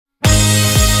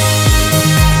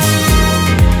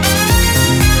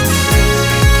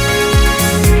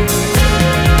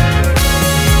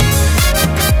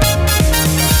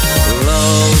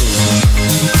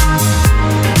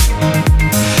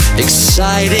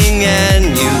exciting, and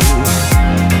you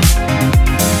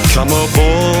come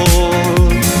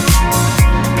aboard.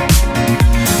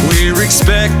 We're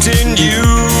expecting you,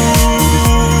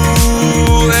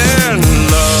 and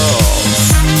love,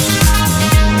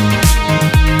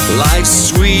 life's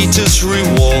sweetest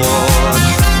reward.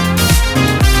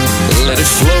 Let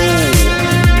it flow,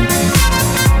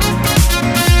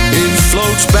 it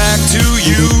floats back to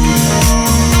you.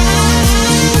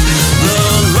 The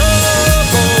love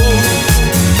boat,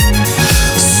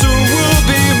 soon we'll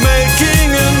be making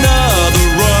another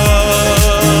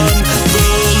run. The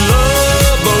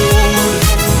love boat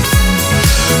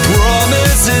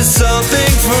promises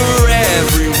something for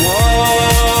everyone.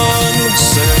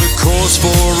 Set a course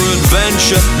for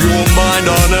adventure, your mind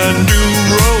on a new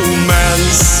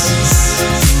romance.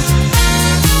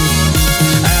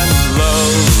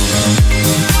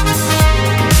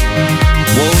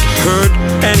 Won't hurt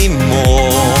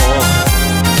anymore.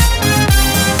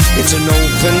 It's an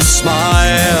open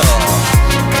smile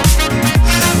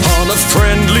on a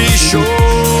friendly shore.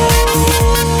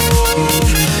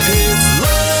 It's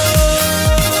love.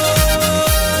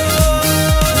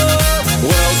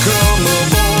 Welcome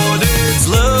aboard, it's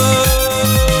love.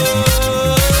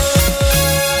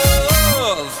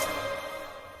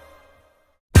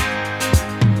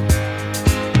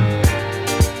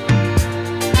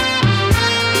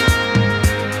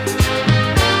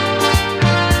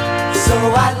 So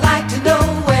I'd like to know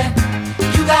where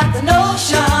you got the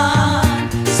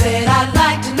notion. Said I'd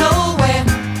like to know where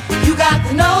you got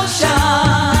the notion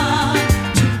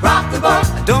to rock the boat.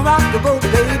 Don't rock the boat,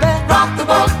 baby. Rock the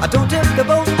boat. I don't tip the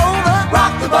boat over.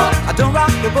 Rock the boat. I don't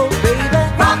rock the boat, baby.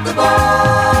 Rock the boat.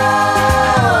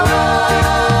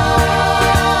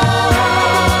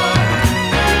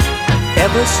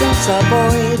 Ever since our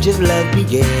voyage of love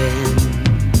began,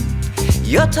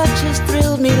 your touch has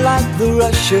thrilled me like the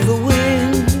rush of the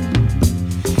wind,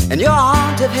 and your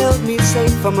arms have held me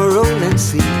safe from a rolling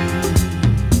sea.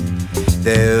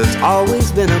 There's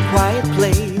always been a quiet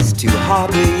place to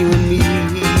harbor you and me.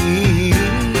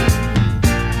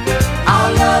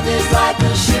 Our love is like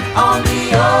a ship on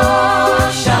the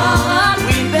ocean.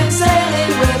 We've been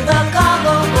sailing with a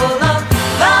cargo full of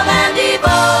love and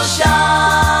devotion.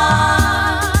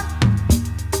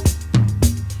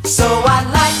 So I'd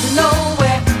like to know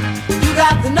where you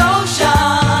got the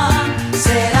notion.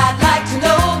 Said I'd like to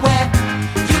know where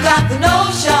you got the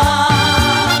notion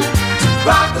to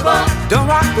rock the boat. Don't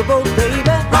rock the boat,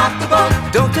 baby. Rock the boat.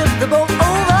 Don't tip the boat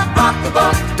over. Rock the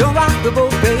boat. Don't rock the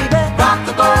boat, baby. Rock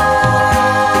the boat.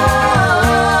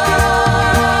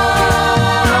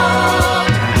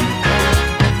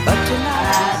 But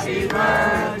tonight, Happy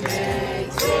birthday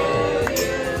to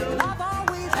you. I've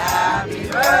always Happy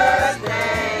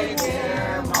birthday,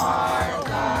 dear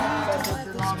Martha.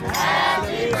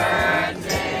 Happy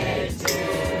birthday to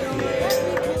you.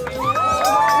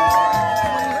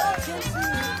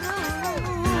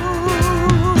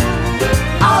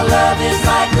 Our love is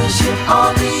like a ship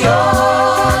on the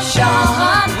ocean.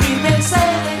 We've been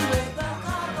sailing with a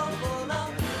cargo full of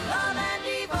love and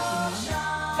devotion.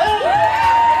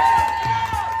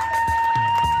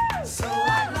 So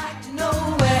I'd like to know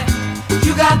where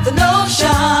you got the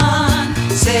notion.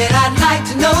 Said I'd like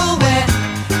to know where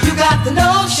you got the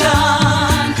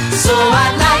notion. So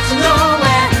I'd like to know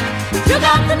where you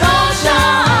got the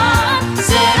notion.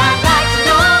 Said I'd like to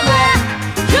know where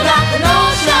you got the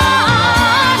notion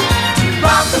to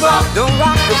rock the boat. don't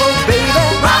rock the boat, baby.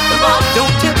 Rock the boat.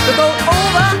 Don't tip the boat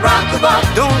over. Rock the boat.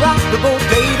 Don't rock the boat,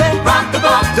 baby. Rock the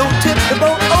boat. Don't tip the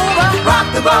boat over. Rock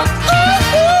the boat.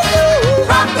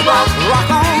 Rock the boat. Rock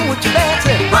on with your bad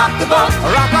tip. Rock the boat.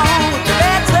 Rock on with your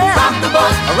bad tip. Rock the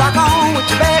boat. Rock on with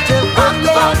your bad tip. Rock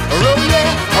the boat. Roll yeah,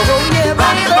 roll yeah,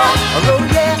 Rock the boat. roll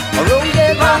yeah, roll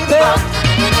yeah, Rock the boat.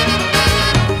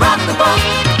 Rock the boat.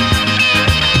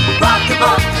 Rock the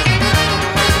boat.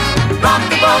 Rock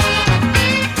the boat.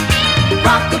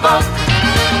 Rock the boat.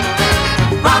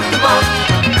 Rock the boat.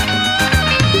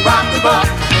 Rock the boat. Rock the boat.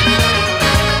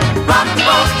 Rock the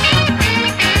boat.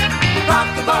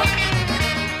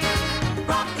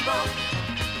 Rock the boat.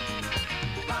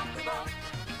 Rock the boat.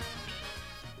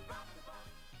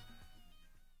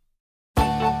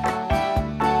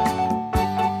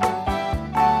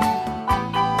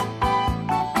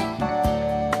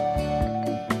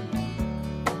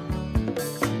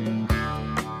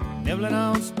 Nibbling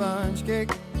on sponge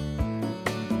cake,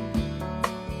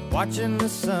 watching the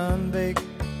sun bake.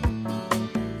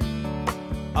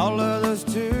 All of those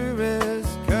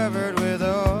tourists covered with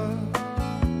oil,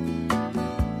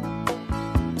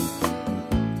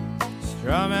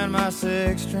 strumming my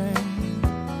six string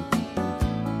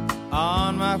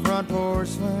on my front porch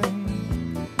swing.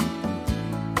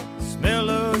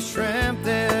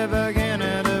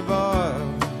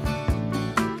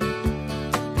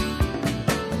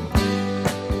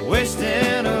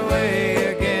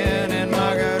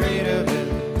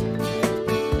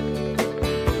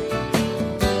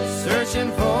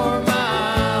 searching for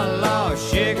my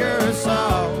lost sugar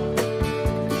salt.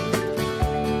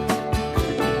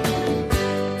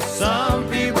 Some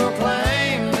people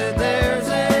claim that there's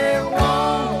a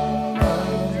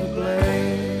woman to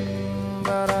blame,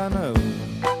 but I know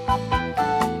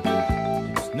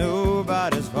it's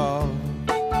nobody's fault.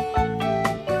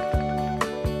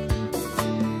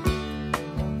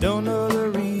 Don't know the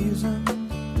reason,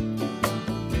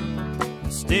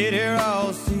 stayed here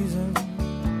all season.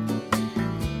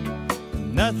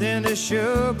 Nothing to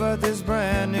show but this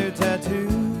brand new tattoo.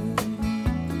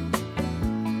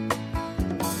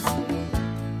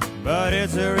 But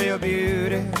it's a real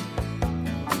beauty,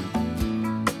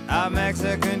 a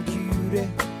Mexican cutie.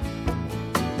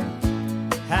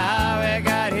 How it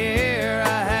got here,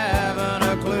 I haven't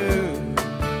a clue.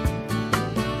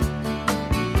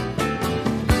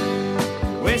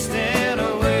 Wasting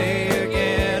away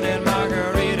again in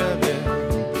Margaritaville,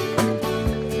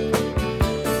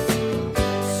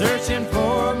 searching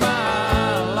for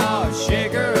my lost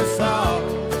sugar salt.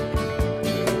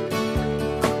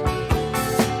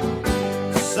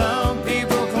 Some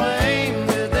people claim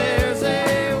that there's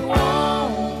a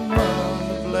woman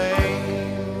to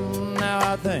blame. Now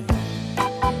I think,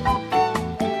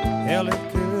 hell, it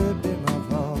could be my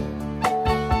fault.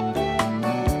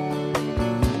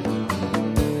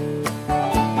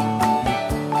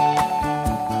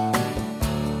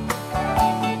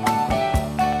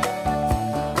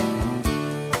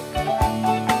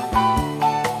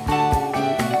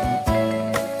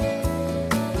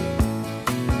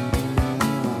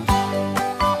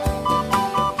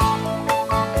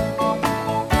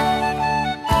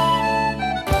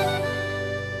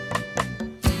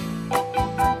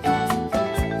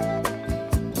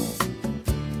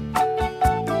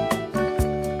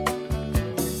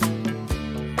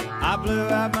 I blew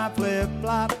out my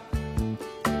flip-flop,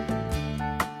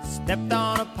 stepped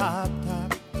on a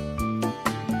pop-top,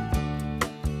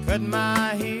 cut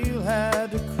my heel,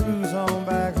 had to cruise on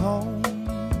back home.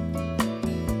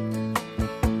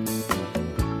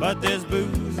 But there's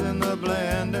booze in the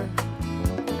blender,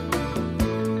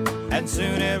 and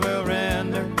soon it will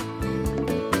render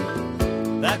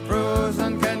that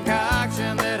frozen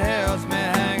concoction that helps me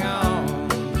hang on.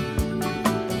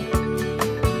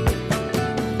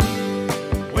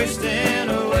 Wasting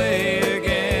away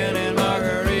again in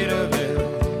Margaritaville,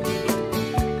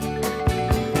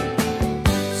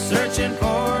 searching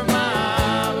for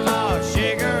my lost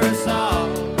sugar salt.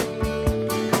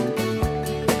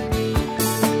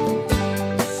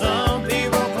 Some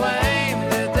people claim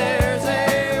that there's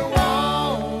a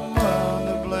woman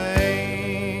to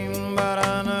blame, but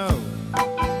I know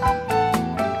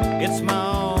it's my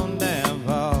own damn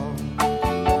fault.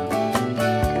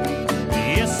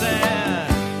 Yes,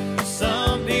 and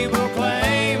some people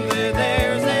claim that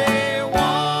there's a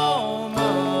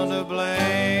woman to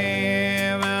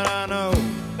blame, and I know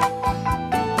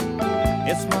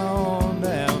it's my own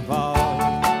damn fault.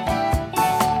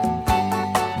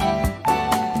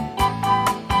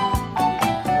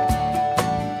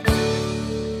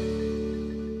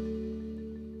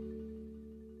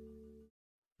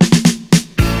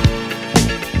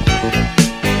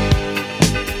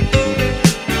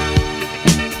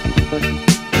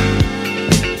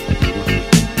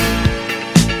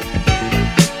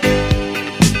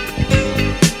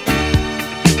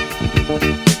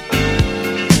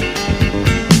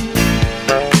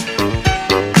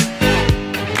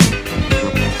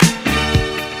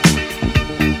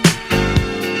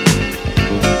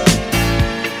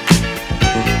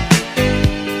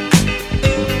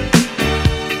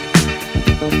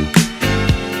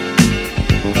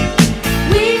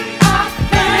 We are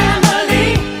family.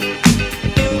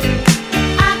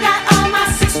 I got all my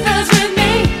sisters with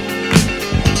me.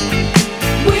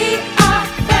 We are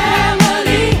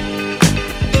family.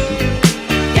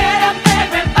 Get up,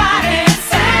 everybody, and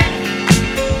sing.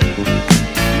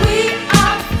 We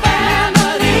are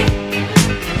family.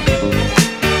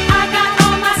 I got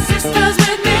all my sisters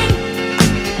with me.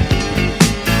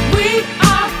 We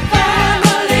are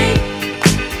family.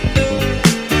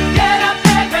 Get up,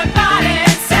 everybody,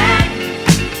 and sing.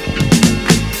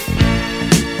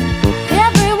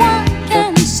 Everyone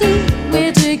can see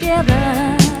we're together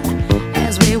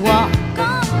as we walk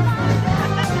on.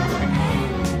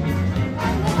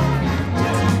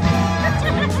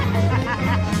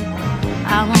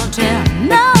 I won't tell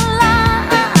no lie.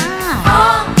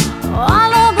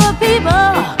 All of the people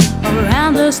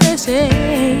around us, they say,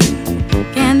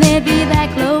 can they be that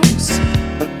close?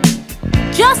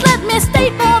 Just let me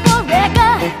state for the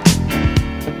record,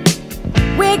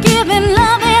 we're giving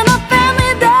love in a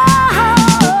family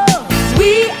dose.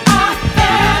 We are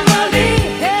family.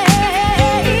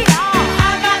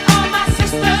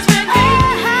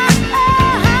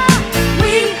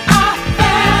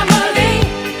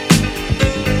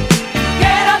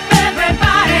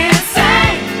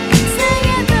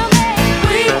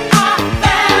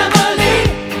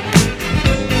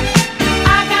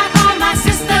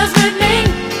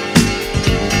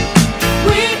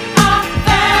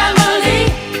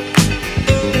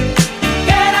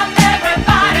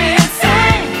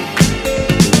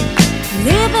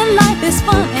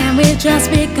 fun, and we've just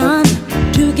begun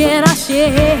to get our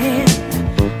share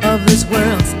of this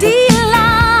world's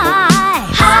delight.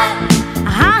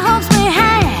 High hopes we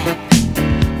have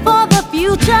for the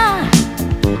future,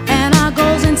 and our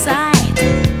goals in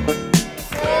sight.